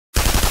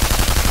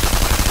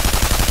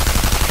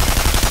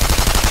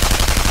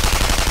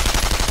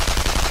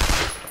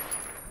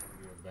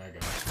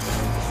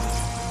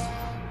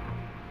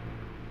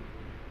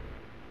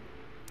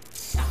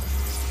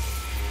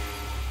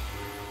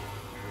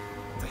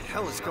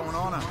hell is going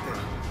on out there?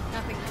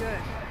 Nothing good.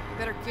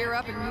 Better gear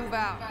up and move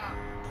out.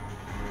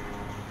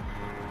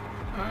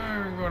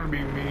 I'm gonna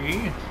be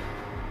me.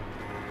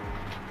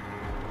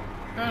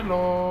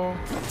 Hello.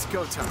 It's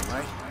go time,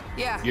 right?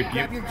 Yeah, Yep,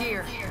 grab yep. your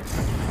gear.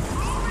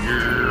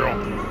 Yeah.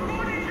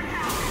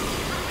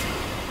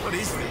 What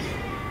is this?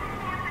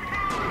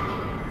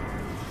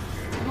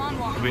 Come on,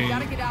 Walker. We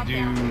gotta get out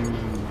there.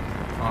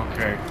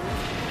 Okay.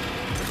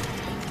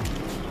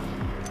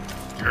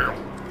 Girl.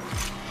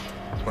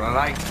 That's what I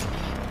like.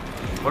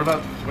 What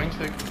about swing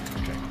stick?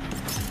 Okay.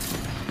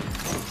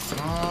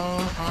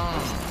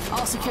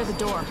 I'll secure the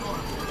door.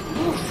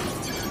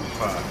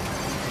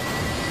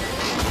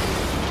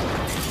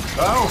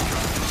 Oh!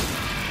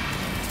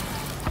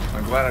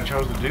 I'm glad I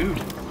chose the dude.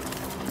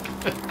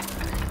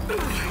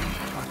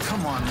 Oh,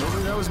 come on,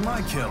 Lily, that was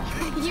my kill.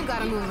 You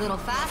gotta move a little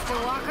faster,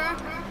 Walker.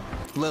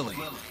 Lily,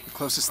 the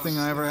closest thing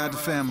I ever had to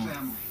family.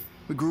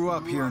 We grew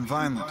up here in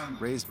Vineland,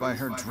 raised by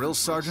her drill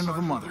sergeant of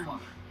a mother.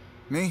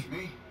 Me?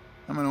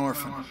 I'm an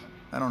orphan.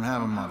 I don't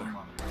have a mother.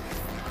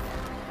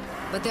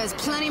 But there's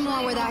plenty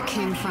more where that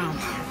came from.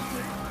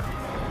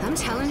 I'm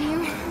telling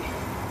you,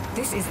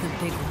 this is the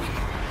big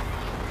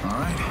one. All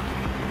right.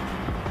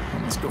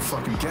 Well, let's go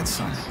fucking get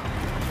some.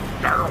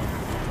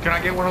 Can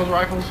I get one of those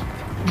rifles?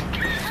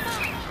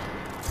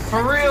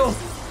 For real?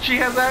 She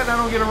has that and I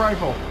don't get a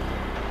rifle.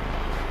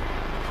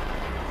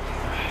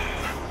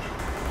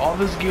 All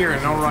this gear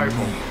and no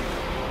rifle.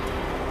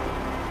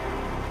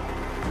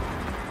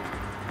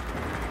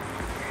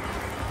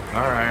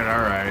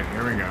 Alright,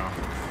 here we go.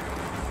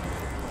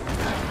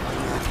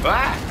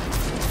 Ah!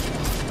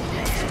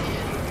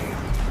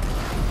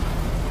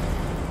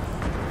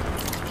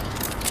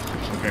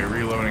 Okay,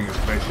 reloading is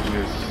basically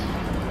this.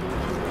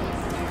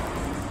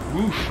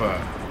 Woof.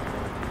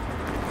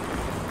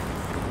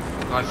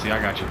 I see,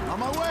 I got you. On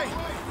my way!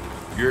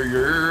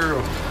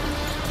 Yeah.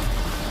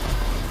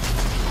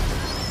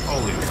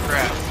 Holy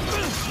crap.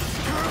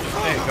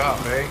 Take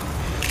off, eh?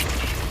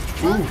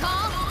 Ooh.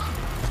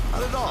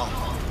 Not at all.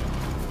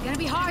 Gonna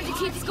be hard to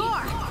keep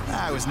score.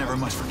 I was never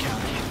much for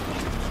counting.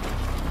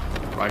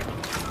 Right.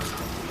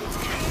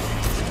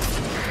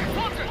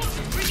 Walker,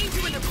 we need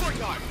you in the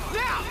courtyard.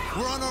 Now!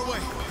 We're on our way.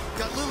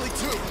 Got Lily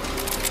too.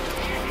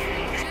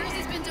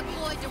 Jersey's been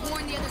deployed to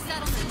warn the other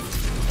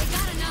settlements. They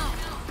gotta know.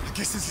 I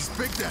guess this is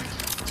big then.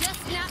 Just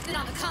snapped it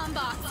on the comm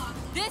box.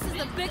 This is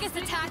the biggest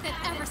attack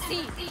they've ever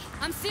seen.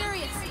 I'm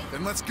serious.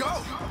 Then let's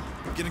go.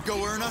 We're gonna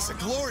go earn us a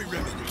glory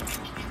ribbon.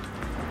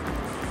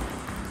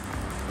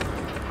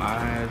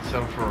 I'd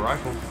settle for a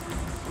rifle.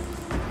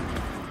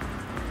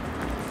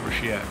 Where's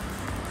she at?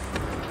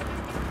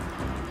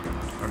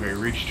 Okay,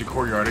 reached the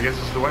courtyard. I guess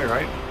this is the way,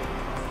 right?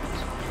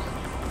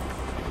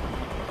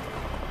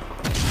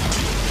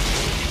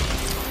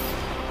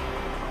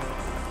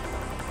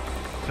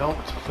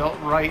 Felt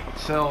right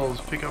cells.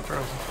 Pick up for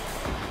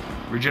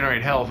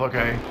regenerate health.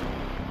 Okay.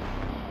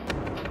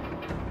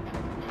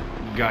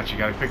 Gotcha.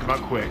 Gotta pick them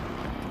up quick.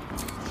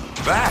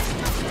 Back.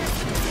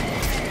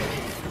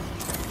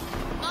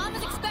 Mom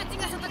is expecting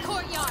us at the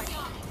courtyard.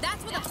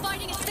 That's where the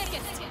fighting is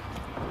thickest.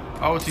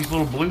 Oh, it's these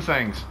little blue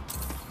things.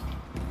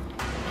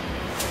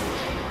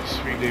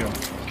 Sweet deal.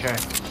 Okay.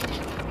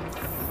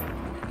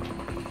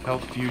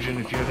 Health fusion.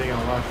 If you're taking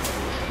a lot,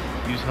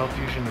 use health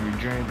fusion to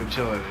regenerate the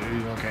chill.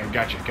 Okay,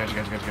 gotcha.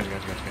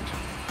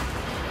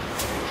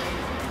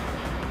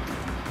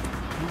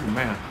 Ooh,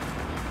 man.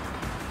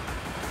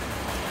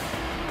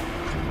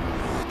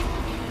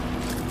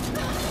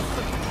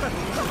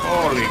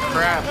 Holy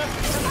crap.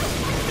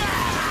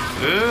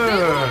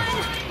 Ugh.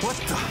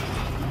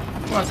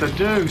 What the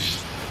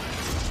deuce?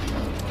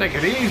 Take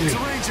it easy. It's a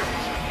ranger.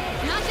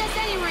 Not just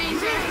any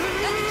ranger.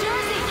 That's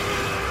Jersey.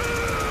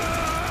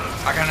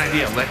 I got an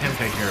idea. Let him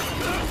take care of it.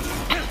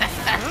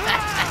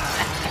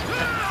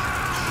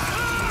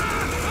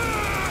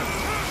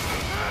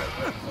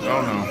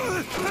 Oh no.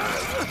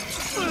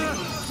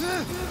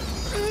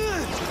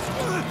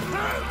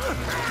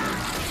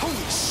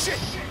 Holy shit!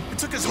 It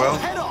took his Well. whole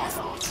head off.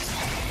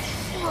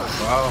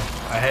 Wow.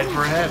 A head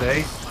for a head,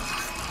 eh?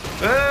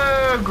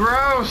 Oh,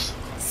 gross.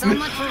 So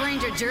much for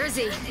Ranger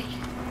Jersey.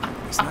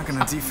 He's not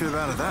gonna defib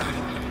out of that.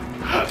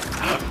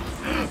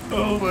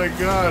 Oh my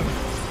god.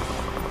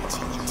 It's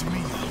all up to me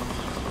now.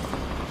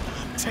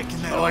 I'm taking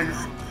that. Oh, like,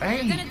 over.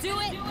 hey. Gonna do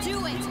it?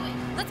 Do it.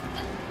 Let's.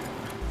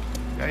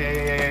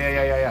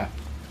 Yeah.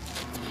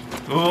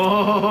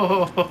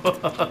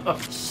 Oh.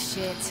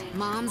 Shit.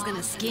 Mom's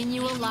gonna skin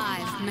you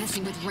alive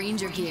messing with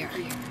Ranger gear.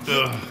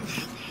 Ugh.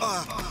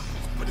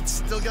 But it's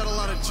still got a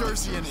lot of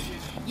Jersey in it.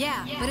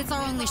 Yeah, but it's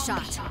our only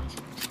shot.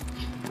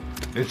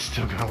 It's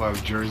still got a lot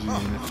of Jersey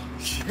in it.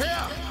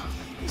 Yeah!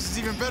 This is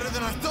even better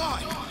than I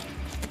thought.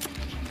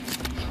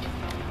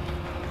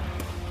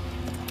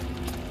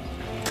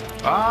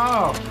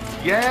 Oh,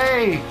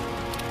 yay!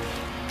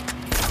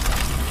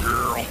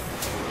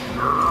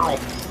 Girl.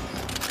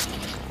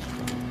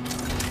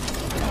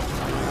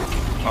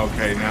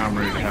 Okay, now I'm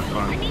ready to have I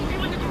fun. need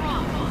you in the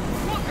garage.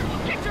 Walker,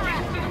 get your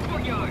ass to the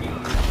courtyard.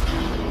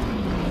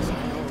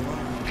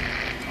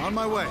 On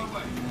my way.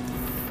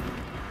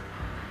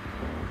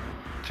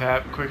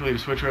 Tap quickly to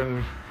switch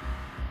around.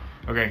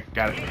 Okay,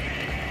 got it.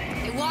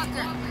 Hey,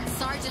 Walker.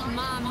 Sergeant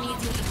Mom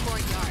needs you in the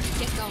courtyard.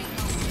 Get going.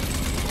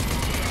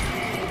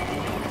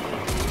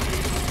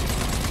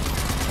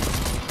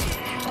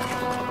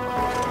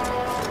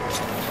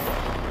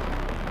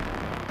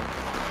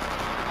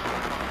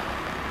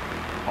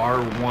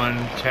 R1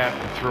 tap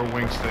to throw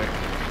wing stick.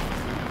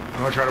 I'm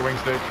gonna try to wing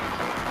stick.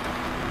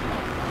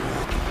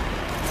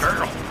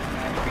 Girl.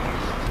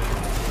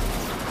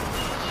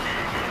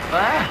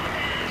 Ah.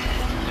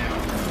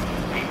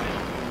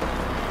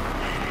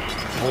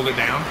 Hold it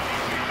down.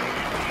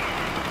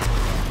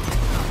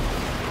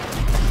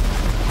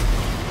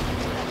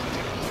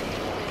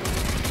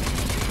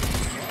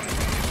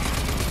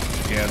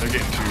 Yeah, they're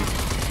getting two.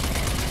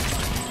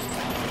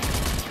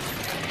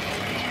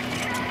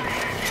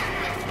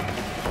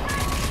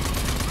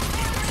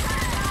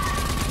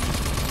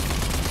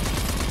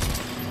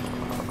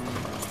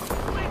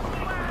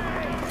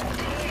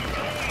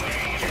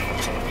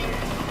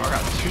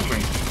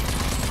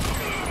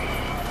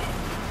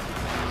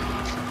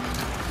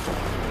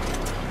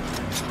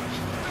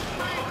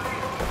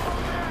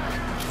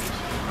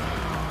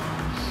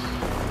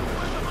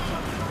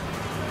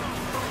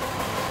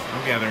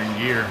 Gathering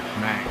gear,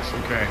 max.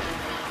 Okay.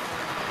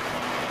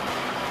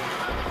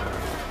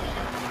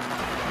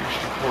 Reach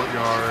the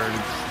courtyard.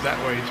 It's that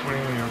way. 20.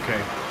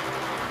 Okay.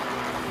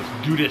 Let's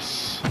do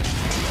this.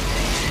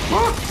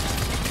 Woo!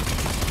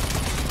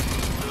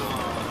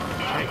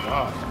 Take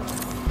off.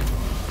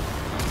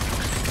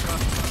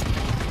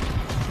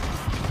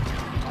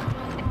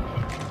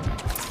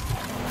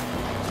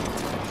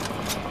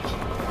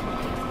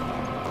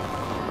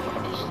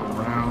 Just the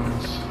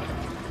rounds.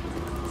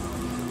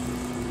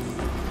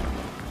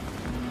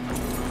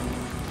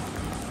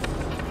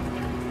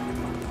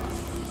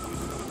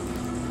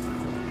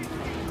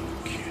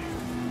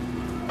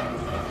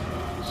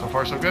 So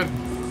far, so good.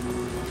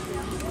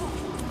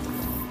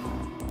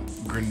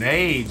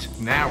 Grenades.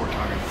 Now we're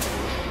talking.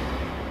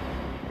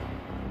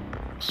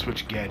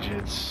 Switch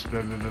gadgets.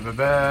 Got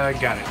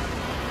it.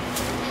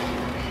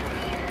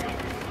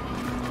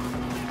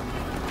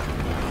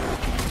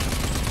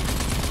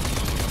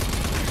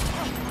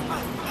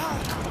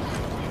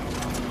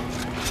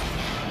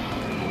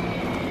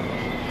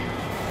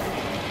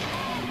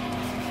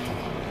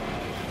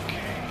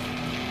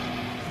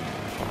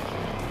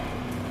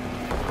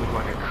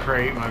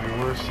 Crate might be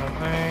worth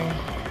something.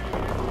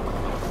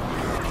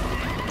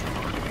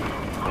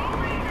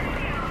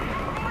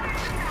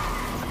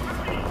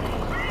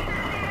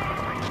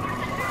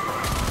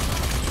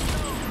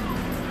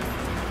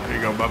 There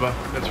you go, Bubba.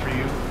 That's for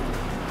you.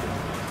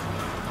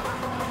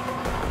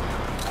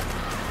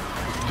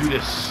 Let's do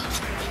this.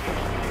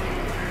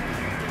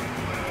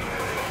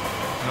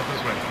 Not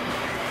this way.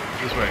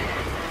 This way.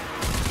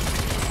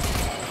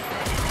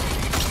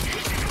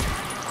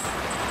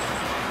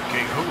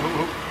 Okay, ho, ho,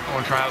 ho. I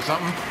want to try out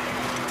something.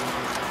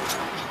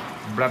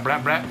 Blah, blah,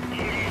 blah.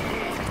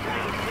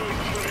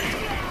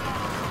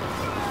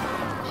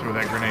 See what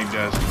that grenade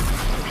does.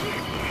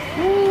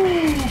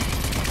 Woo!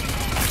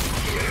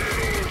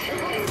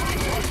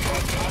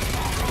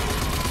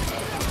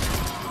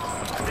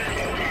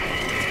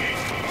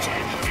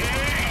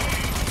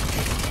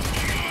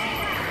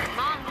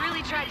 Mom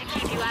really tried to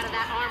keep you out of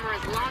that armor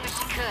as long as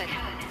she could.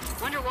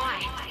 Wonder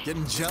why.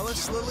 Getting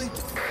jealous, Lily?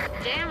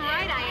 Damn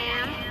right I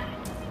am.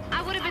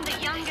 I would have been the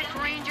youngest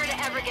ranger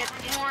to ever get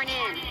sworn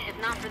in, if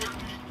not for this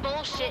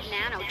bullshit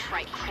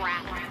nanotrite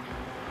crap.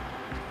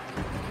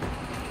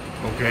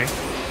 Okay.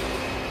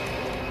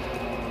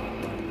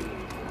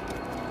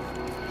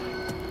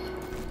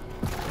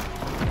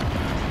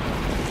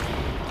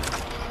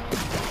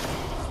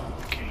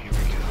 Okay, here we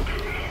go.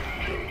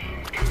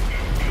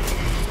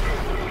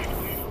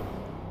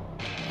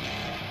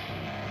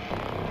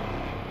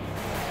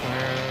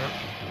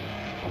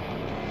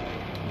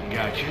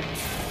 Gotcha.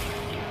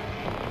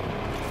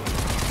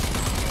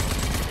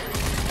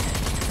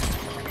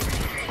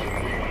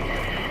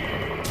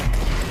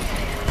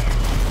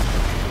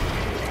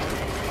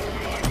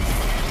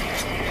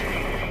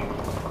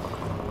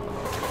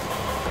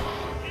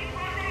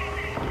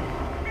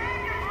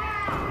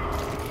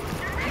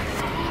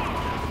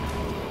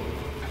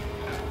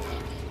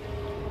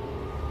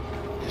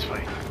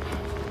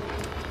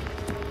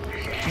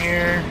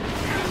 Here.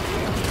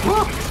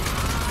 Woo!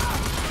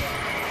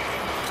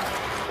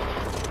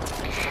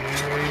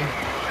 Okay.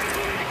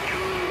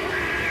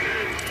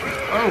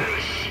 Oh!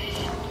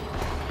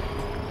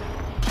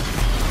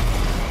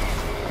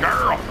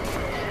 Girl!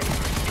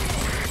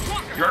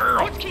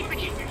 Girl! What's keeping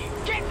you?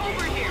 Get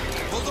over here!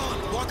 Hold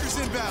on, Walker's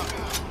inbound.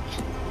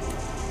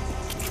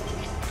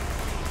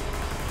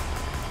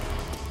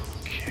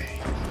 Okay.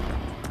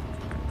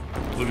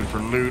 Looking for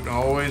loot,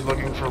 always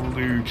looking for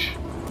loot.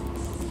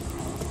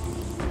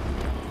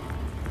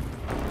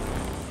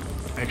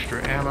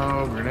 Extra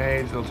ammo,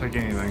 grenades, they'll take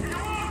anything.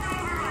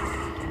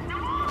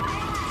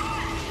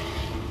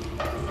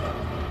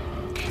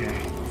 Okay.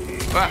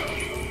 Ah!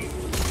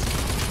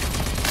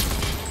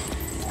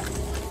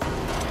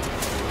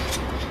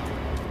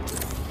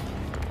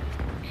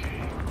 Okay.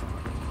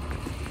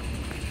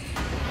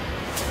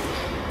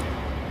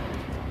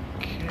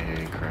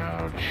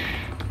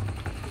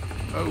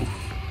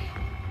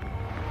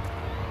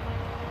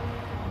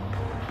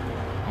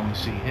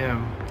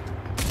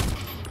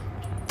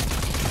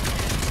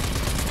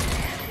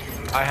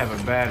 I have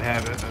a bad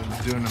habit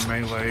of doing a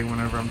melee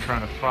whenever I'm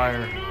trying to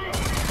fire.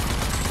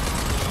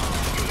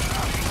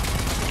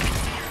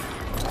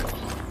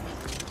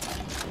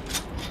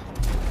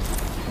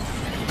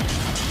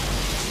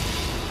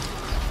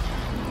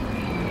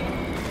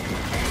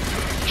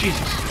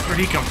 Jesus, where'd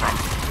he come from?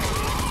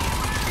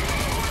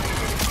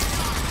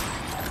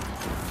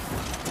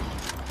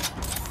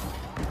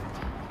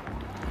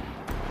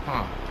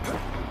 Huh.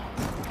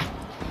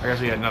 I guess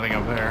he had nothing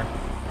up there.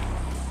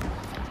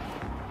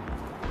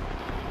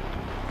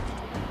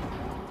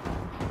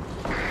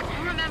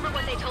 Remember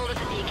what they told us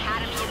at the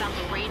academy about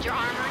the ranger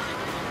armor?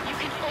 You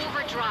can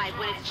overdrive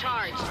when it's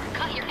charged,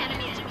 cut your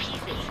enemies to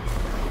pieces.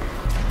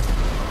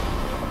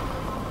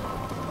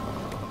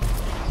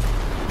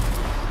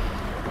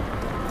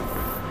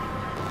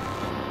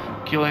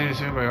 Kill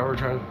anything by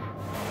overdrive.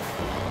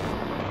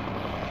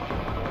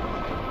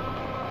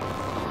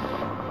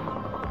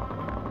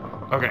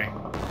 Okay.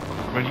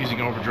 When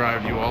using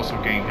overdrive, you also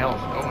gain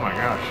health. Oh my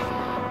gosh.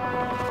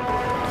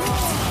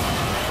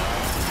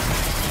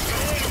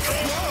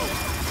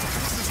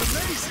 This is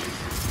amazing.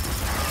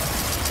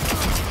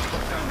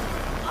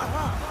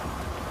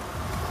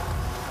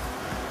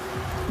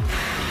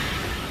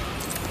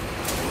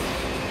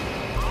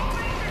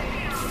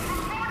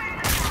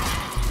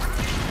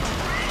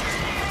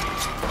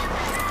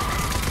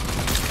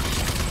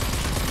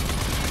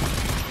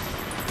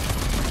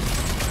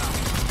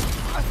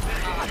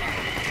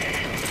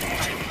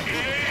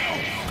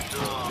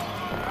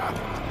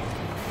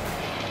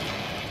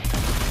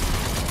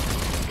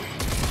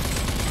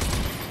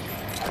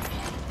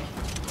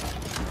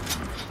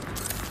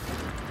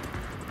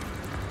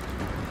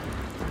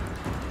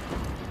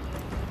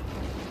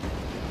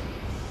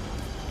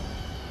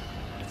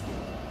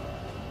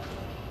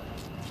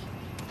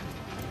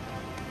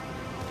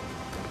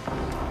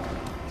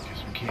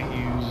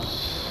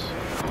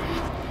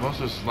 Most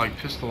of this is like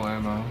pistol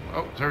ammo.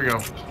 Oh, there we go.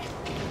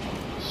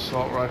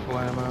 Assault rifle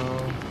ammo.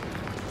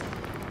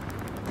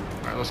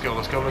 Alright, let's go,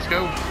 let's go, let's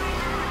go.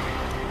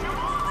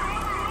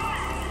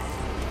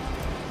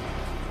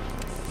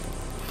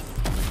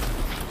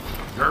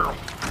 Girl.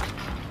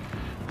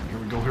 Here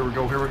we go, here we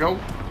go, here we go.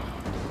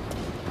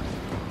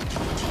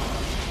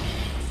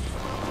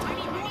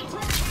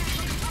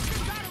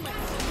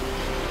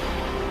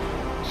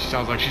 She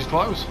sounds like she's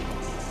close.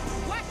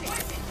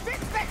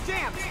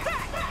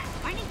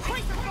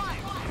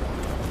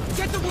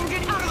 Get the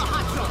wounded out of the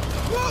hot zone!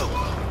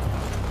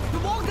 Whoa!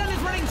 The wall gun is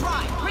running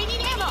dry! We need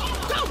ammo!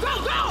 Go,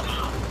 go, go!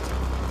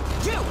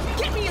 Jill,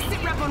 get me a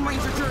sit rep on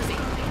Ranger Jersey!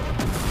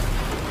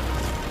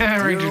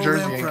 Ranger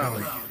Jersey. Lamp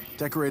Rally.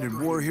 Decorated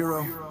war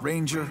hero,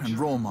 ranger, and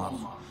role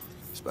model.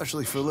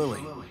 Especially for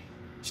Lily.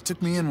 She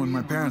took me in when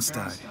my parents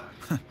died.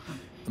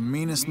 The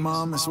meanest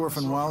mom this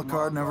orphan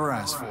wildcard never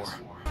asked for.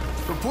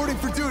 Reporting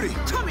for duty!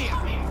 Come here!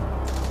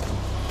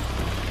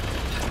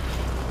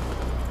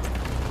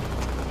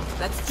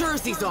 That's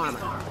Jersey's armor.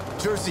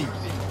 Jersey.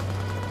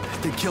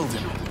 They killed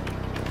him.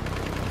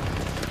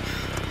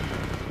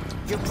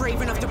 You're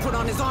brave enough to put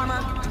on his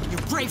armor. You're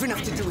brave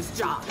enough to do his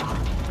job.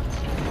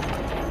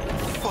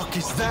 Fuck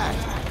is that?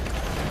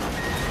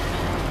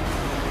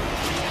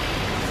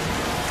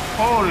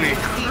 Holy The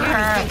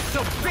crap! enemy's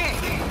so big.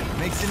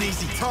 Makes an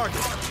easy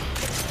target.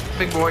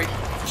 Big boy.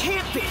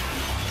 Can't be.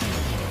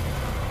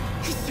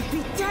 He should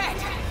be dead.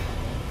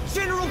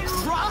 General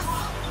Cross?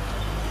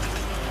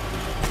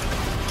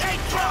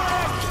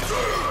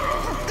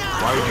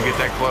 Why would you get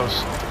that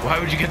close? Why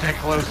would you get that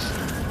close?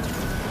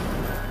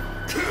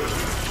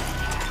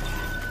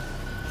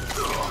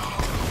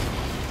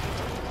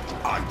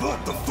 I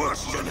bought the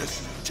first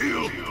Genis.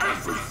 Kill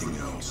everything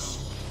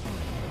else.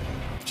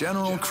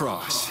 General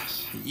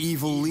Cross, the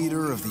evil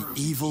leader of the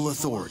evil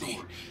authority.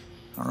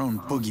 Our own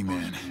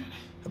boogeyman.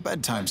 A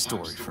bedtime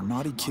story for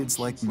naughty kids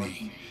like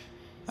me.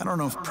 I don't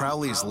know if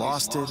Prowley's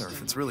lost it or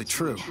if it's really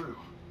true.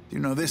 You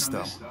know this,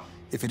 though.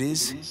 If it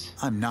is,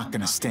 I'm not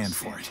gonna stand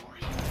for it.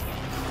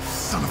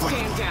 Son of a...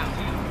 Stand down.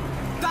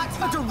 That's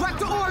a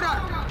direct order!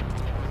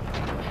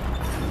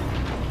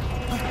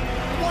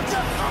 Watch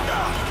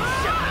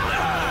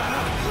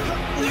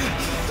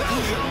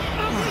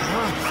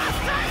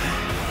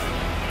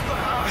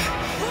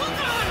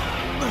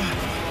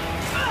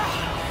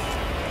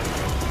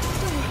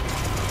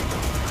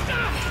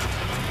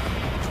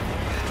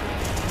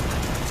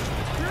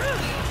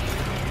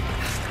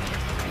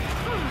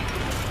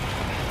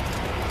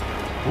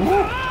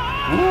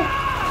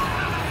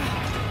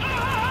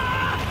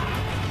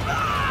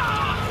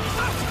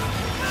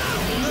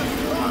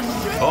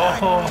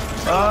Oh,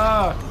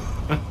 ah!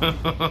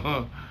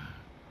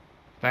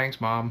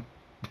 Thanks, Mom.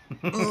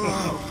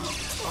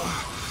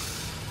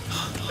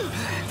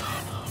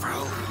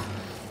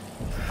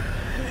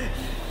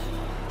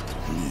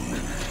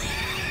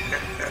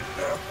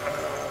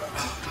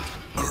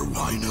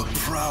 Erwina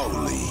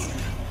Prowley,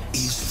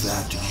 is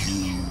that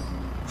you?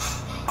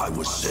 I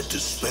was set to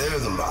spare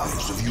the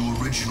lives of you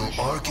original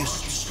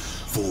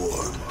Archists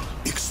for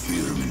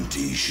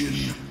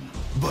experimentation.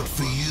 But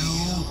for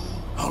you,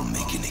 I'll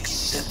make an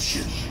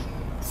exception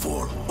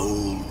for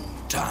old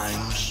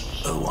times.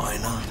 Why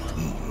not?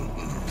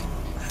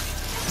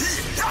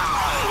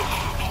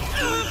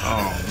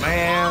 Oh,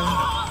 man.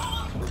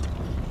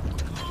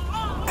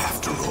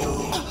 After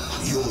all,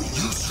 your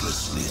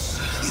uselessness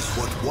is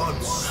what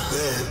once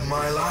spared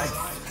my life.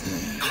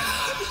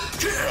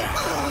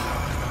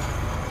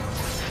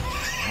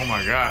 Oh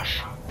my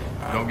gosh.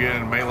 Don't get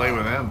in melee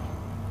with him.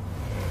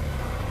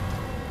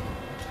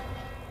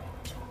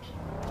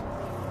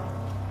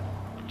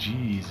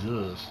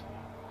 Jesus.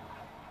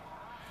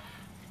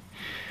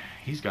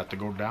 He's got to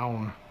go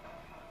down.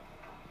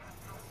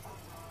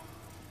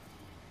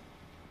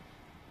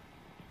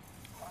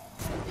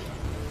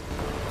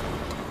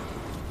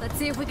 Let's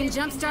see if we can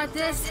jumpstart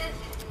this.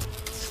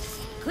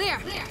 Clear.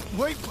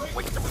 Wait,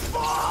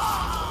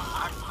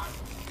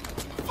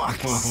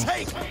 fuck's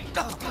sake!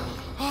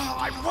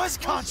 I was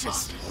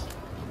conscious!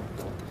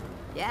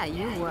 Yeah,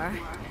 you were.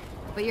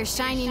 But your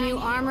shiny new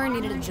armor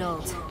needed a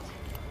jolt.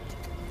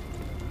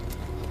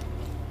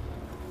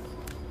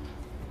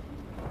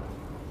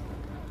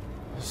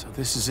 So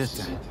this is it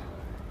then.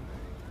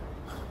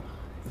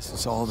 This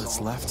is all that's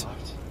left?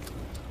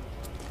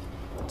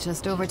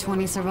 Just over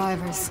 20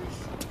 survivors.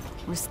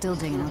 We're still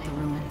digging out the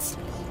ruins.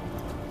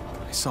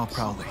 I saw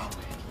Prowley.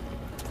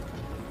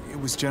 It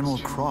was General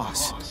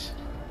Cross.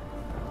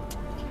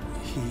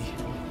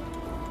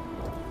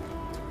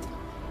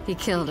 He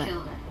killed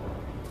her.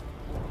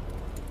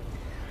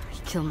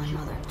 He killed my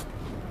mother.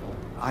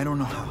 I don't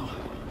know how,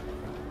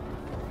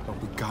 but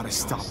we gotta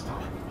stop them.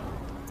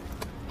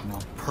 And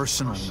I'll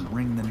personally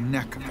wring the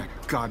neck of that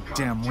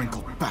goddamn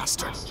wrinkled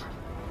bastard.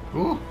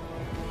 Ooh,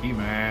 he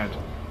mad.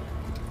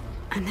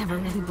 I never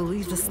really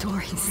believed the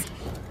stories.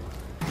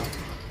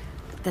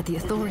 That the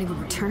authority would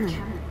return.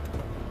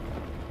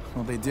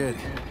 Well, they did.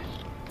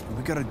 And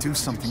we gotta do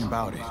something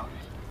about it.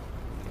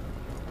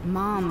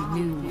 Mom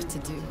knew what to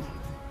do.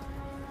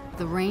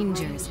 The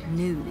Rangers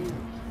knew. Wait a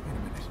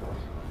minute.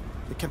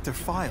 They kept their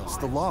files,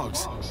 the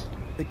logs.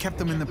 They kept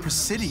them in the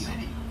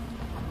Presidium.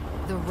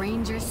 The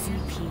Ranger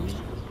CP?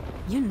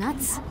 You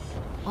nuts?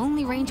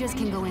 Only Rangers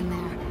can go in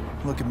there.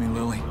 Look at me,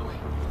 Lily.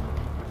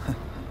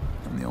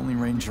 I'm the only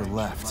Ranger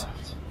left.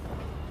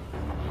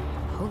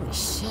 Holy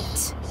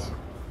shit.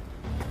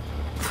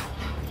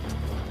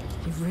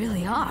 You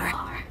really are.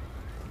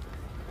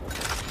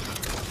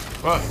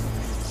 What?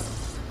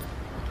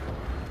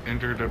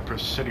 Enter the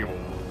Presidio.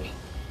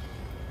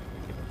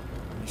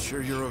 You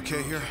sure you're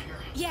okay here?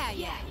 Yeah,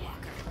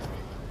 Walker.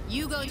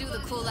 You go do the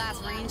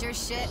cool-ass Ranger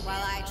shit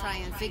while I try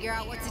and figure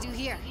out what to do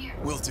here.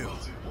 Will do.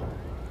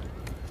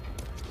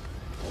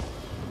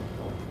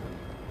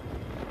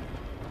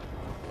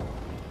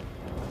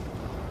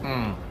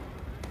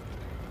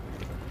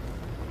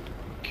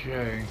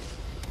 Okay.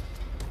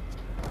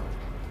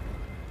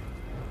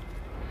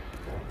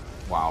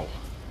 Wow.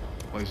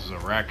 Place is a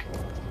wreck.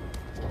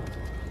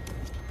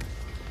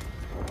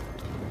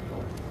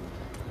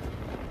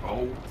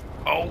 Oh.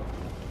 Oh.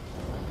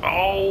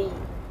 Oh.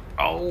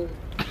 Oh.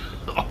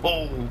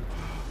 Oh.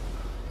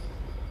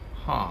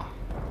 Huh.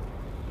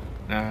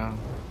 Now,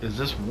 is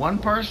this one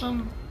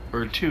person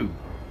or two?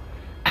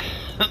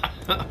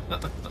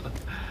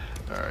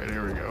 Alright,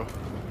 here we go.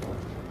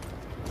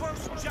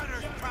 First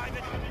generous,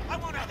 Private. I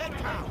want a head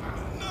count.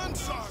 None,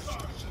 Sarge.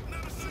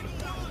 Not a single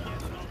one.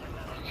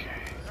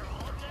 Okay. They're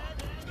all dead?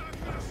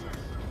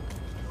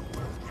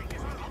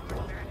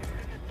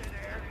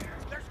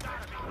 There's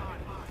gotta be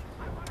one.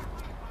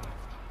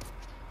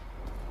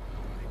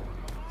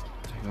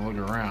 Taking a look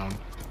around.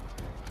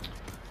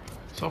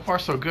 So far,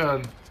 so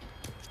good.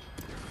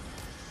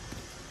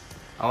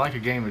 I like a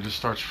game that just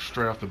starts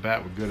straight off the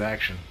bat with good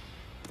action.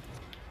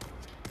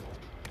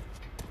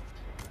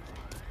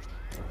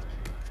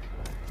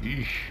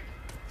 Yeesh.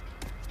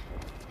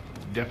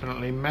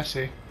 Definitely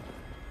messy.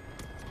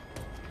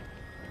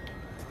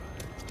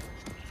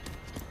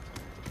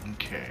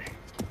 Okay.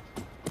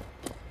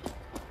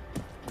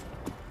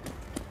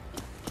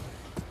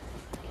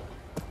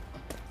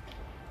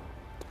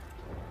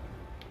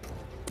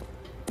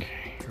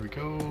 Okay, here we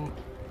go.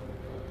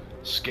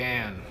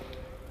 Scan.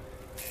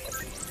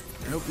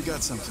 I hope you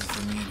got something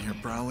for me in here,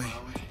 Prowley.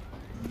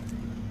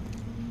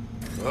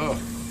 Oh,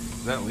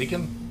 is that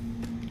leaking?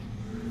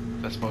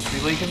 That's supposed to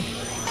be leaking?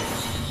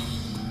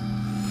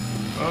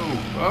 Oh,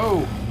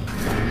 oh!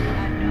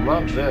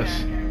 Love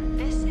this.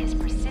 This is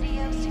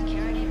Presidio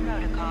Security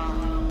Protocol.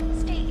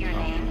 State your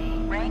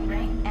name, rank,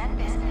 and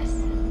business.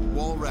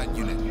 Wall Rat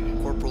Unit,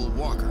 Corporal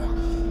Walker.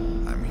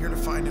 I'm here to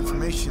find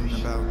information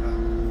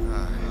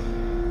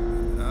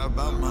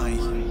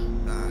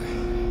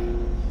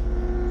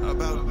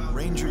about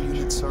Ranger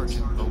Unit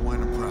Sergeant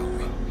Rowena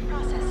Prowley.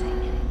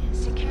 Processing.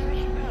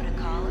 Security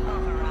Protocol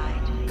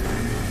override.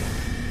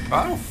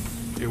 Oh,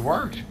 it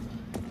worked.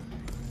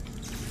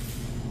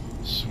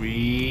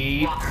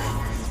 Sweet.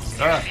 This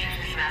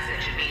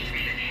message means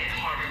we've been hit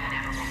harder than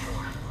ever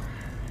before.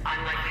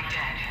 Unlikely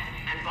dead,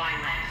 and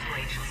Vineland is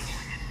lately.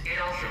 It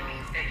also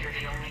means that you're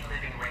the only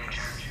living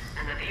Ranger,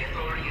 and that the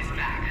authority is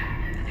back,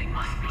 and they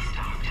must be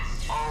stopped.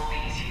 All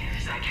these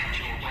years I kept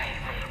you away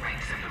from the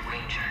ranks of the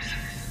Rangers,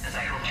 as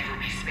I hoped you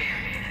would be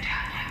spared in an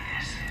attack like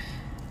this.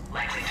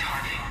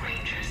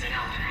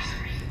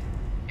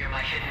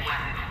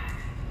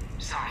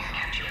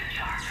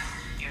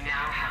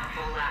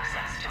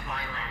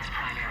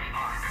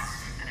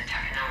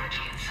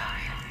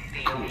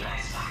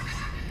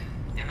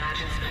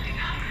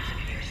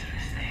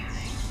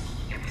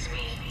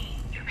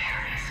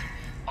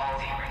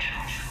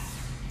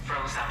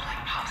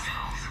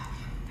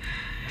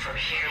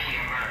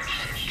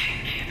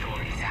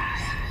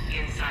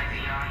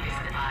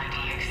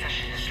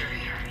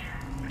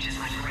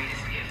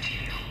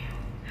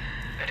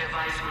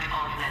 device which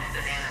augments the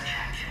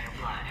nanotracks in your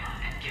blood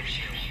and gives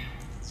you,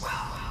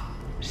 well,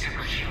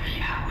 superhuman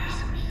powers.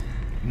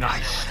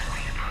 Nice. There's no other way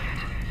to put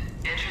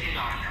it. Enter the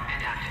Ark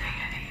and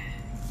activate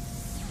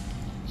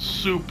it.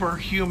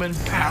 Superhuman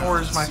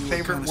powers, my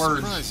favorite What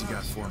words. surprise you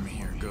got for me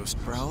here, Ghost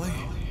Prowley?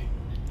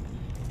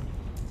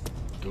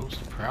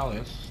 Ghost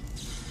Prowley.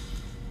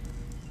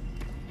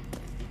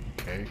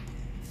 Okay.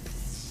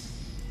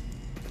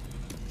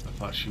 I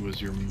thought she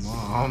was your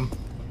mom.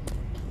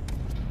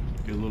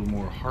 Be a little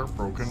more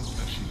heartbroken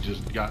that she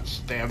just got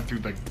stabbed through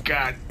the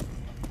gut.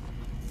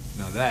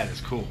 Now that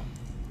is cool.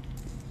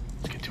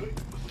 Let's get to it.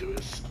 Let's do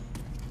this.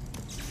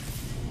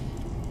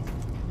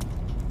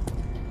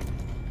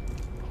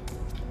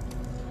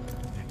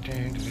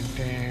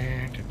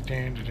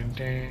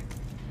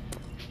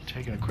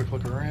 Taking a quick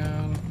look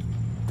around.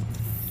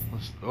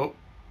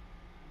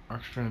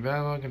 Arc strand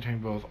ammo contain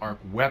both arc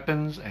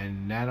weapons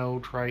and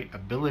nanotrite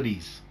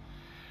abilities.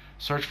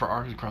 Search for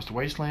arcs across the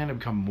wasteland and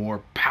become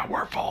more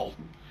powerful.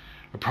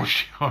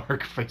 Approach the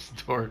arc, face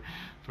the door.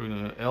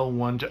 Through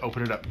L1 to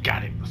open it up.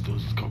 Got it. Let's do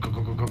this. Go, go,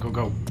 go, go, go, go,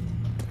 go.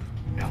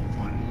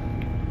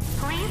 L1.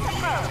 Please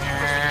approach the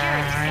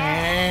security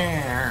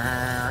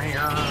scan.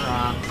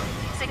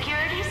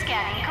 Security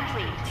scanning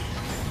complete.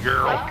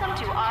 Girl. Welcome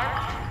to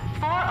ARC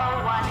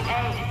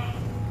 401A.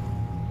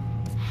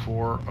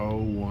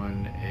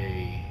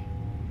 401A.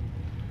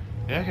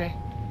 Yeah, okay.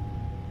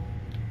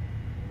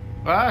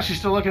 Ah, she's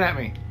still looking at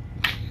me.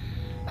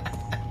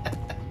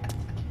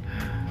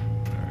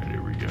 Alright,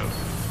 here we go.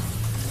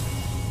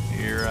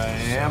 Here I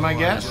am, I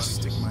guess. Just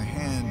stick my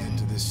hand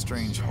into this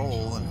strange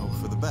hole and hope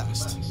for the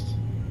best.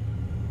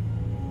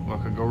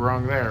 What could go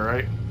wrong there,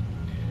 right?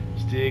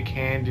 Stick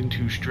hand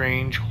into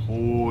strange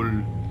hole.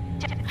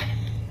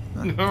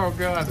 Oh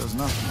god. Does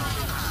nothing.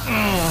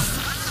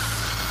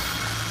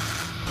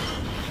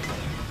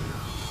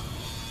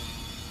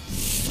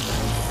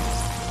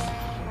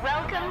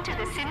 Welcome to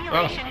the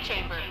simulation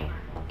chamber.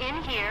 In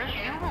here,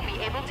 you will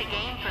be able to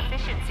gain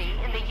proficiency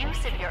in the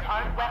use of your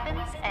arc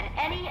weapons and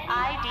any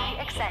ID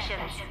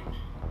accessions.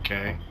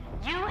 Okay.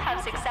 You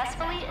have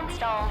successfully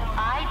installed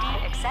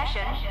ID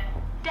accession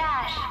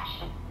dash.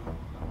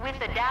 With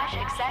the dash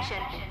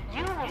accession,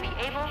 you will be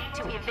able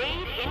to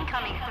evade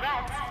incoming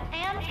threats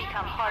and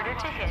become harder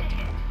to hit.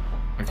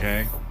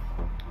 Okay.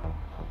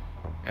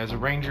 As a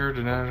ranger,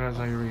 do not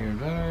how you regain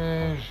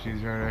advantage.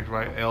 She's very active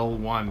by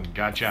L1.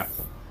 Gotcha.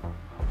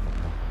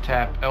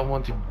 Tap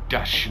L1 to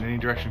dash in any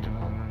direction.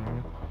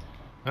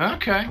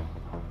 Okay.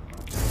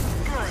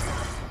 Good.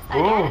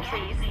 Oh. Again,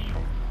 please.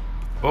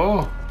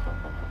 Oh.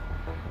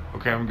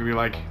 Okay, I'm gonna be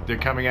like, they're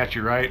coming at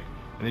you, right?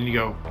 And then you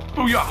go,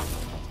 booyah!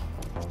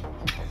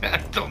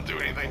 Don't do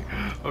anything.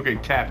 Okay,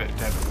 tap it,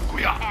 tap it.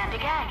 Booyah! And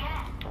again.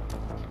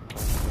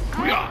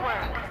 Good Booyah!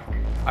 work.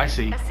 I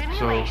see. A So,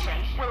 simulation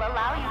will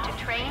allow you to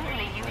train in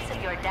the use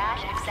of your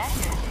dash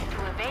accession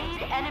to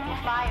evade enemy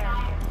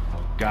fire.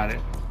 got it.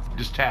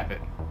 Just tap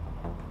it.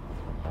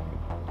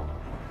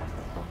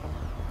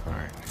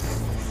 Alright.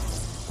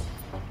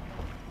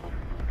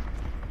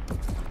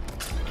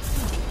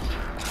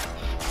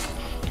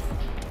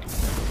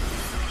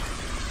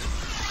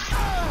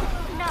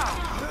 No.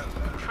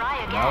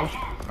 Try again. No?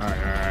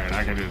 Alright,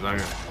 I can do this. I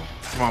can.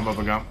 Come on,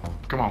 Bubba Gump.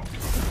 Come on.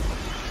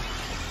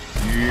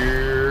 Please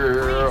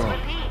Yeah.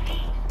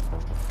 repeat.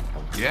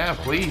 Yeah,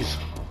 please.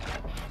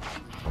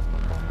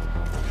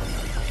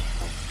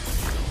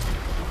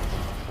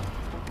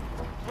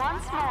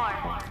 Once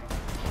more.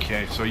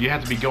 Okay, so you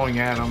have to be going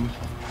at them.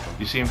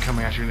 You see them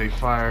coming at you and they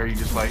fire. You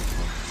just like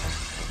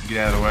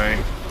get out of the way.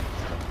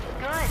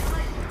 Good.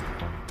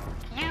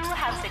 You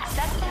have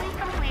successfully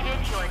completed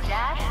your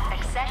dash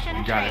accession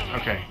You got it.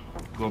 training. Okay.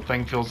 Little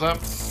thing fills up.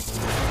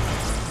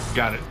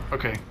 Got it.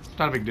 Okay. It's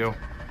not a big deal.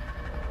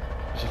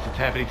 It's just a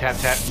tappity tap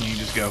tap and you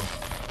just go.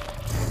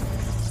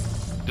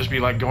 Just be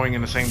like going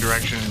in the same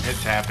direction and hit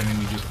tap and then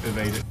you just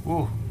evade it.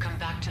 Ooh. Come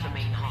back to the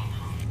main hall.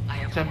 I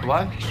have Is that more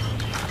blood? information.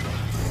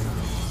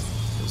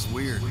 Feels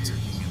weird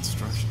taking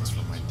instructions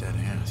from my dead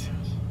aunt.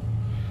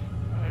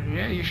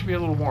 Yeah, you should be a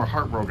little more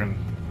heartbroken.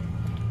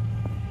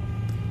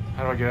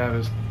 How do I get out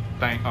of this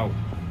thing? Oh.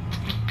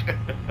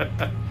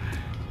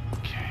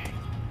 Okay.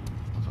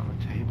 What's on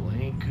the table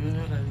ain't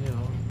good, you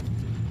know.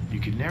 You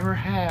could never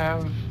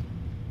have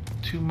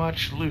too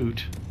much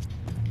loot.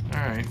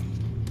 Alright.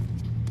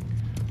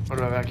 What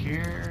do I have back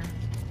here?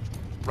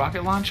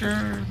 Rocket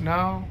launcher?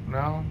 No?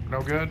 No?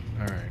 No good?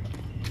 Alright.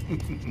 There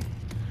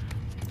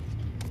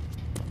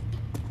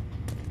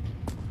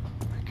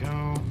we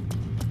go.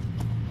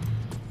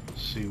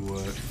 See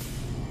what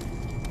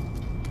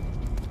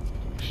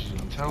she's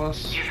gonna tell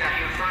us. You've got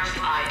your first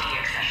ID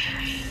accession.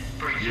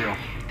 For you, Yeah.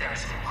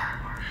 there's more.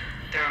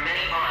 There are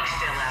many arcs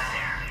still out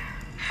there.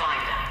 Find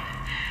them.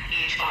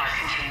 Each arc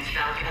contains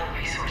valuable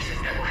resources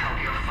that will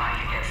help your fight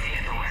against the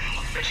Authority.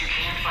 But you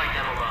can't fight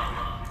them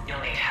alone.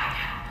 You'll need help.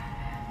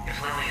 If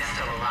Lily is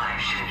still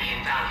alive, she will be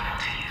invaluable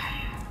to you.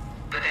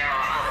 But there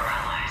are other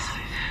allies.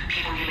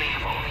 People you may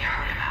have only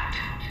heard about.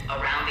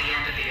 Around the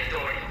end of the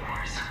Authority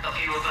Wars, a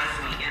few of us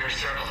in the inner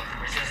circle of the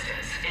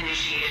Resistance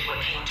initiated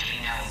what came to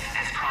be known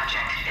as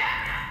Project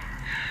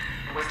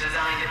It was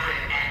designed to put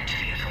an end to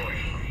the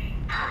Authority.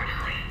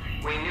 Permanently.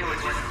 We knew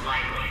it wasn't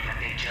likely that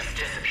they'd just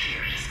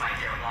disappear despite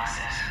their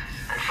losses.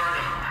 And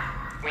furthermore,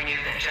 we knew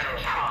that General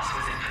Cross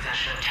was in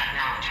possession of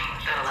technology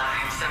that allowed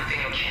him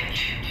something akin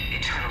to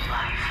eternal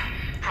life.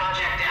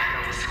 Project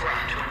Dagger was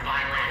scrubbed when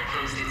Vineland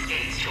closed its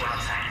gates to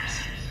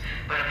outsiders.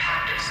 But a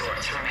pact of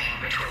sorts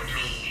remained between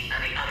me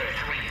and the other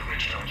 3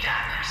 original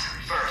Daggers.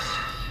 First,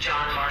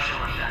 John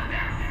Marshall of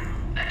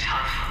Gunbound, a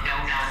tough,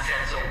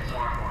 no-nonsense old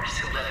warhorse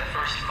who led the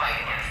first fight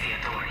against the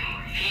Authority.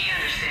 He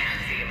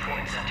understands the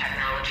importance of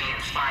technology and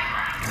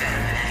spycraft better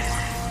than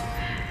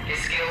anyone. His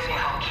skills will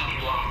help keep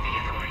you off the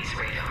Authority's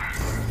radar.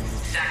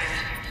 Second,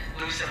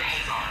 Lucem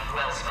Hagar of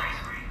Wellspring,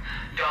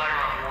 daughter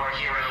of war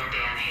hero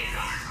Dan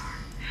Hagar.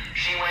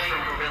 She went from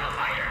guerrilla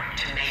fighter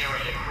to mayor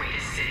of the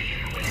greatest city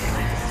in the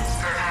wasteland.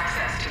 Her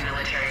access to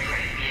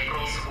military-grade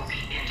vehicles will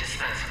be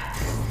indispensable.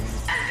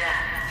 And then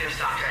there's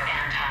Dr.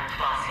 Anton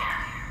Fossian,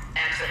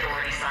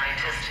 ex-Authority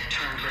scientist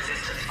turned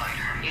resistance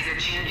fighter. He's a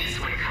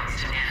genius when it comes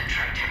to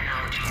nanotrite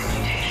technology and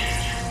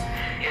mutations.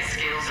 His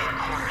skills are a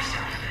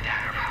cornerstone of the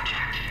Dagger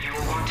project. You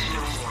will want to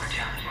know more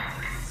down the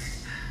road.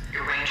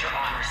 Your Ranger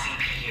Armor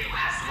CPU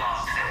has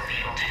logs that will be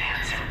able to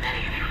answer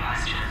many of your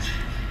questions.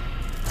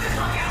 Good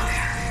luck out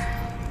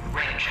there,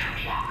 Ranger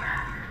Walker.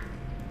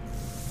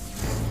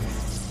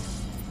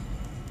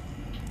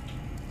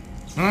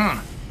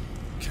 God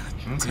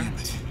damn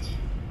it.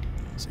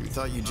 So you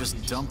thought you'd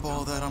just dump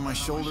all that on my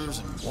shoulders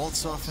and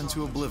waltz off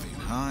into oblivion,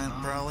 huh, Aunt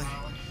Crowley?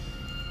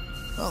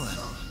 Well then,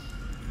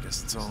 I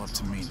guess it's all up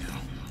to me now.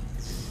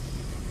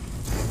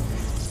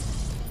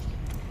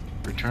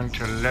 Return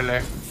to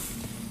Lily.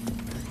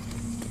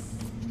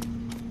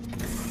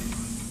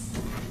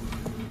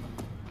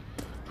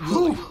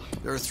 Lily,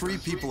 there are 3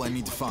 people I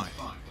need to find.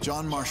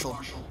 John Marshall,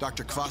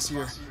 Dr.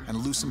 Kvasir, and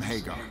Lucem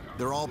Hagar.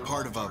 They're all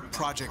part of a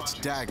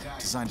Project Dagger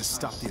designed to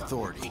stop the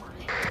Authority.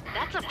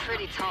 That's a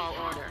pretty tall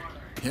order.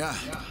 Yeah,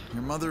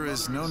 your mother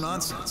is no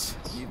nonsense,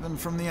 even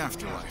from the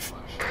afterlife.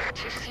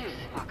 Too soon,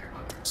 Walker.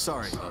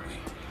 Sorry, Lily.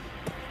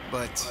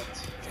 But,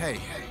 hey,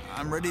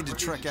 I'm ready to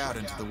trek out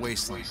into the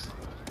wasteland.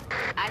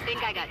 I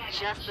think I got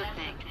just the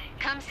thing.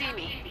 Come see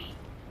me.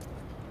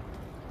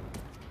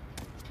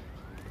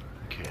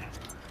 Okay.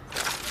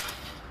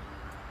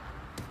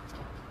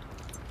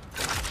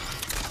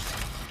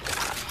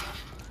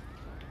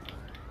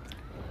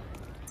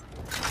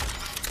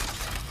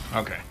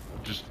 Okay,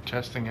 just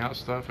testing out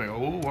stuff.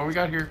 Oh, what we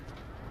got here?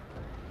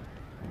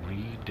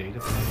 Read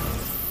data.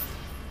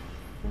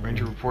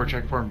 Ranger report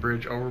checkpoint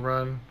bridge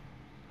overrun.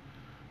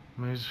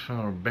 These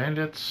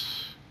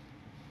bandits.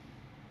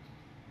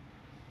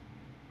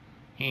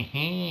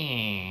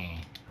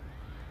 Hee.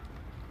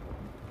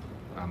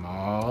 I'm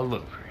all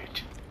over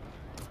it.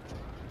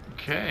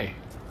 Okay.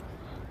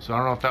 So I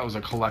don't know if that was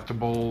a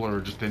collectible or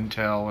just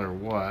intel or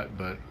what,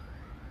 but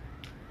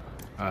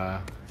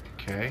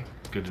okay.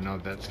 Good to know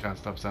that kind of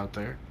stuff's out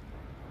there.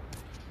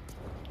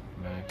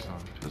 Max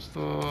on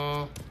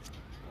pistol.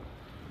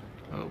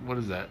 Oh, what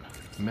is that?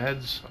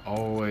 Meds?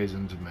 Always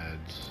into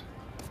meds.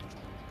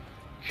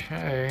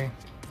 Okay.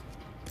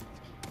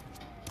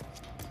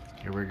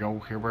 Here we go,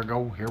 here we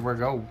go, here we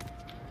go.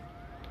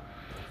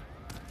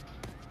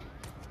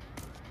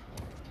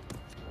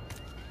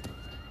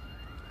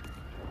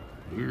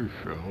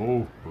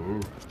 Oh.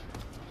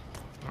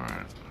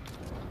 Alright.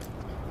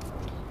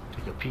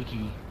 Take a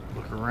peeky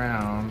look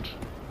around.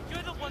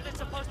 You're the one that's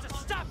supposed to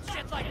stop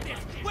shit like this!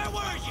 Where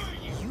were you?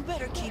 You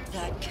better keep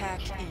that cack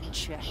in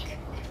check.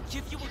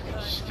 Give you a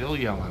gun. Still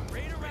yelling.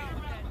 Right around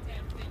with that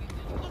damn thing.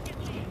 Look at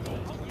me.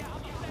 Oh yeah,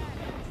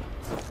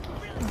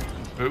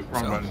 I'm a Oop,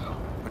 wrong button.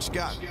 What you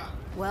got?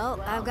 Well,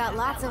 I've got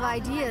lots of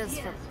ideas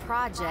for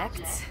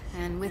projects,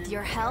 and with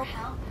your help,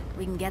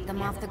 we can get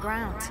them off the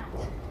ground.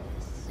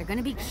 They're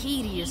gonna be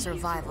key to your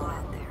survival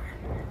out there.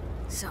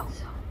 So,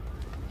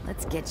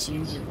 let's get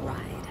you your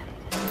ride.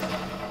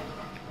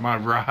 My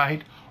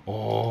ride?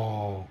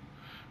 Oh.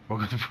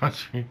 Welcome to Front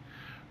Street.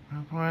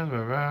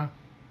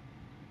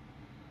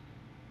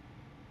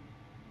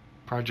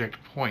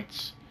 Project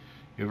points.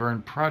 You've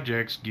earned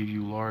projects, give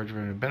you large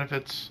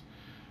benefits.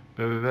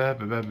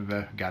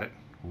 Got it.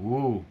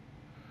 Ooh.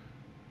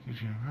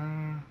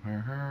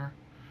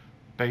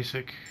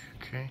 Basic.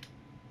 Okay.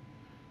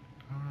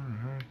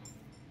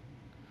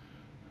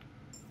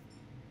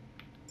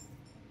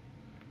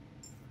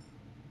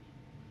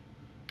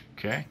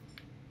 Okay.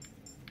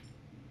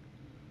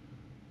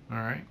 All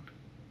right.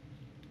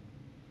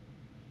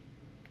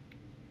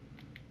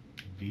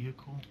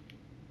 Vehicle.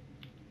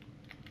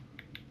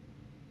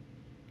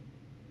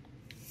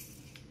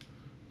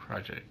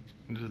 Project.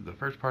 This is the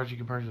first project you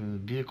can purchase in the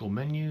vehicle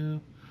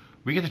menu.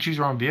 We get to choose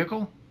our own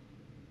vehicle?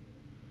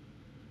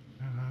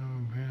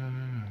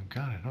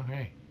 Got it.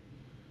 Okay.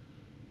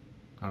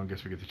 I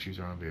guess we get to choose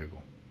our own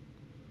vehicle.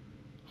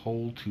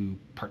 Hold to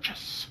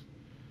purchase.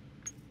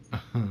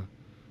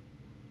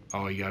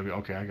 Oh, you gotta be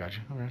okay. I got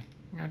you.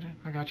 Okay,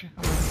 I got you.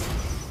 Okay.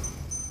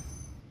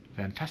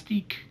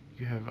 Fantastic.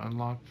 You have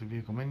unlocked the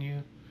vehicle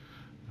menu.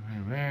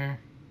 Got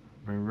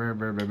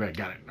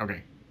it.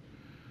 Okay.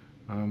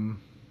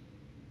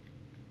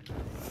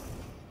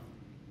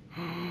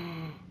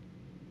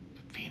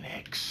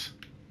 Phoenix.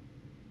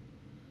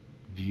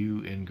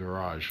 View in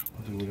garage.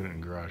 Let's look at it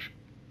in garage.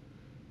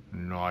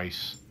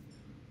 Nice.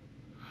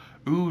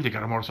 Ooh, they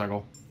got a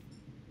motorcycle.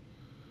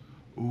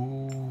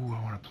 Ooh,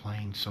 I want a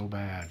plane so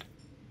bad.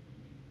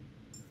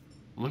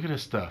 Look at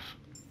this stuff.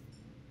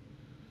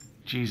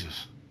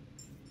 Jesus.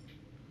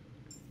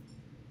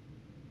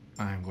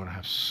 I'm going to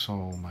have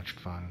so much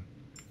fun.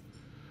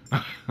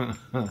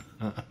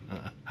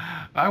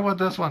 I want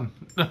this one.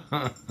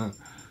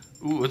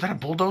 Ooh, is that a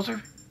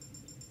bulldozer?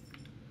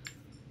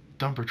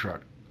 Dumper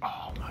truck.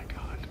 Oh my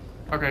god.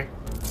 Okay.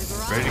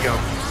 Ready to go.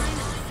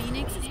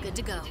 Phoenix is good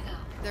to go.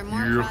 There are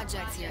more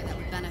projects here that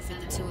would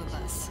benefit the two of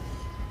us.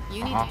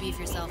 You need to beef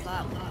yourself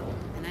up,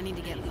 and I need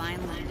to get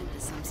Vineland into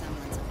some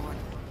semblance of order.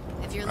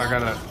 If you're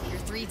lucky, your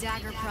 3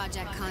 Dagger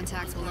Project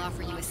contacts will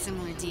offer you a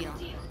similar deal,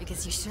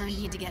 because you sure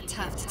need to get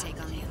tough to take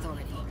on the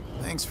Authority.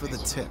 Thanks for the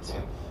tip.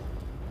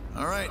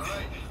 All right,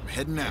 I'm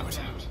heading out.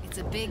 It's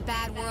a big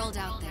bad world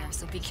out there,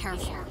 so be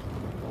careful.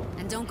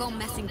 And don't go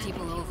messing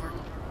people over.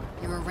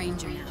 You're a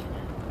ranger now.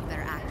 You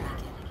better act like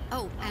it.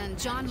 Oh, and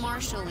John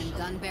Marshall in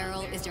Gun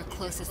Barrel is your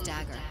closest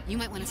dagger. You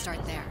might want to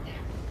start there.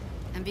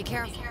 And be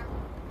careful.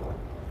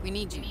 We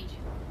need you.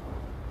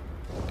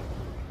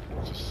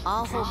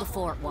 I'll hold the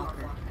fort,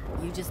 Walker.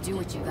 You just do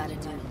what you gotta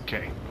do.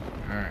 Okay.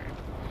 Alright.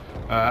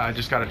 I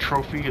just got a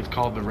trophy. It's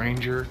called the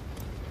Ranger.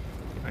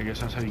 I guess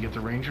that's how you get the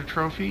Ranger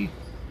trophy.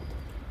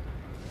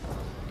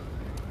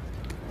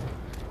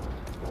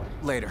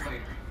 Later.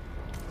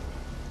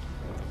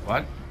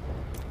 What?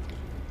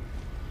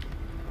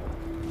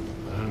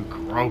 Oh,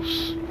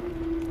 gross.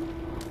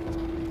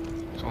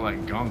 It's all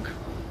that gunk.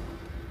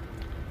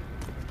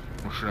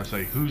 Or should I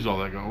say, who's all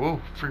that gunk?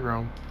 Oh, free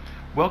roam.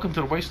 Welcome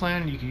to the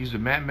Wasteland. You can use the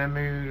map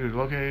menu to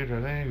locate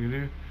everything you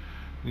do.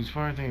 These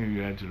fire things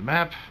you add to the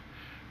map.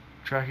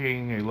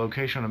 Tracking a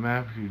location on the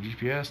map. Your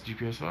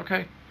GPS.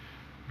 Okay.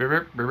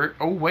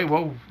 Oh, wait,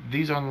 whoa.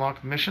 These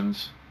unlock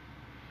missions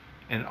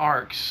and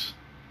arcs.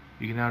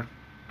 You can now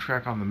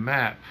track on the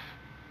map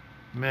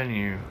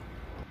menu.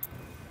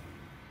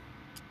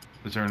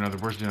 Is there another?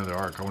 Where's the other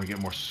arc? I want to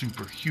get more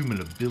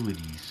superhuman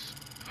abilities.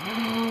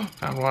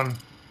 Found one.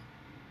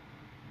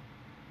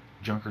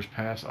 Junker's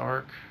Pass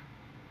arc.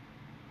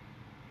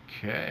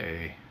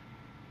 Okay.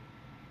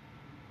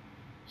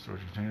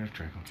 Storage containers,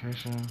 track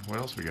location. What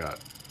else we got?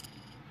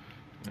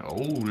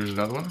 Oh, there's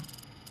another one.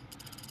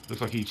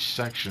 Looks like each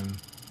section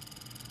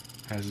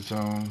has its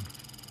own.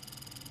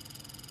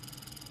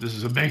 This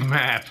is a big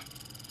map.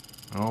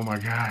 Oh my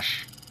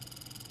gosh.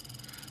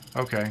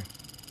 Okay.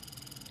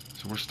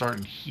 So we're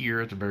starting here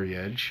at the very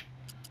edge.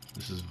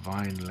 This is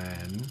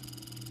Vineland,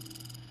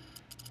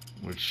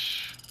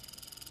 which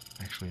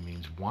actually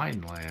means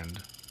Wineland.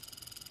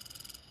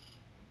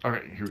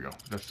 Alright, here we go.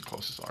 That's the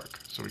closest arc.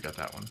 So we got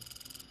that one.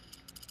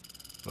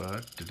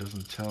 But it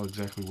doesn't tell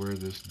exactly where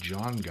this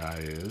John guy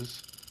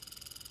is.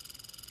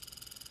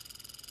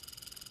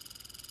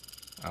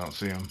 I don't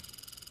see him.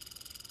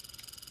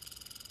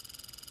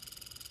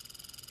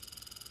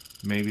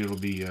 Maybe it'll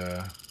be,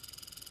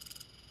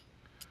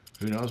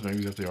 who knows, maybe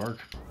he's at the arc.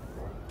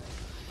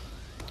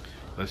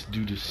 Let's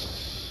do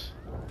this.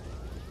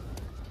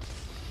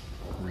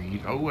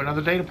 Read. Oh,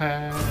 another data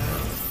pad.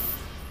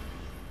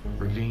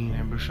 Ravine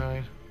ambush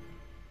site.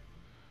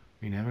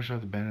 Ravine ambush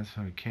site, the bandits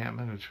on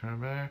encampment, a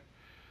turn back.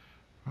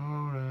 Oh,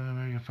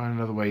 maybe I can find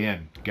another way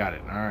in. Got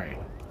it. Alright.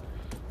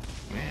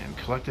 Man,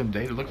 collect them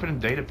data. Look for them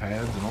data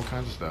pads and all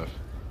kinds of stuff.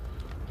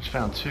 Just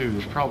found 2.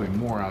 There's probably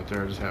more out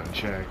there. I just haven't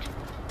checked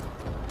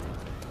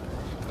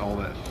all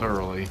that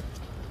thoroughly.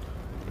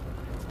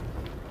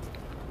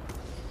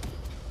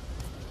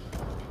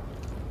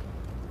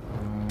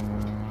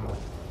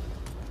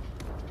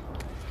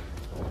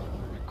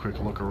 Quick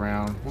look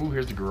around. Ooh,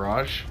 here's the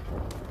garage.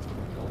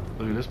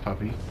 Look at this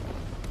puppy.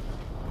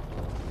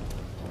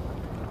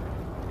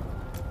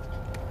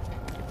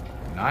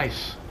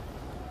 Nice.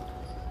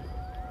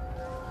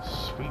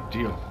 Sweet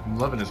deal. I'm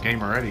loving this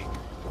game already.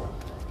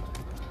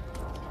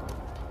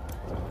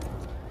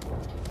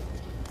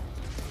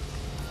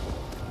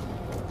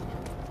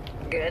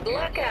 Good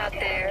luck out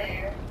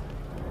there.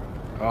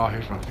 Oh,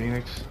 here's my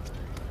Phoenix.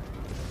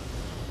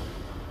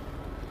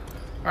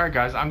 Alright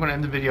guys, I'm going to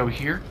end the video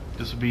here.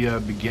 This will be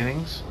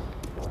beginnings.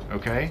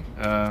 Okay.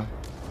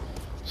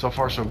 So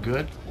far so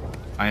good.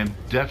 I am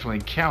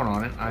definitely, count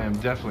on it, I am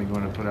definitely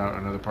going to put out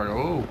another part.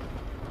 Oh,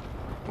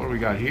 what do we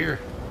got here?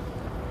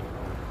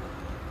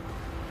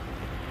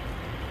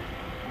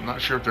 I'm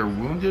not sure if they're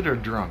wounded or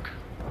drunk.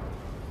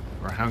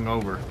 Or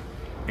hungover.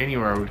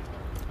 Anyway,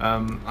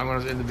 I'm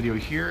going to end the video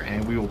here,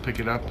 and we will pick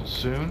it up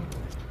soon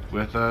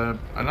with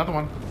another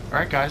one.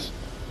 Alright guys,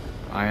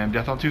 I am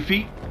Death on 2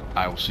 Feet.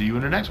 I will see you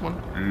in the next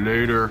one.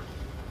 Later.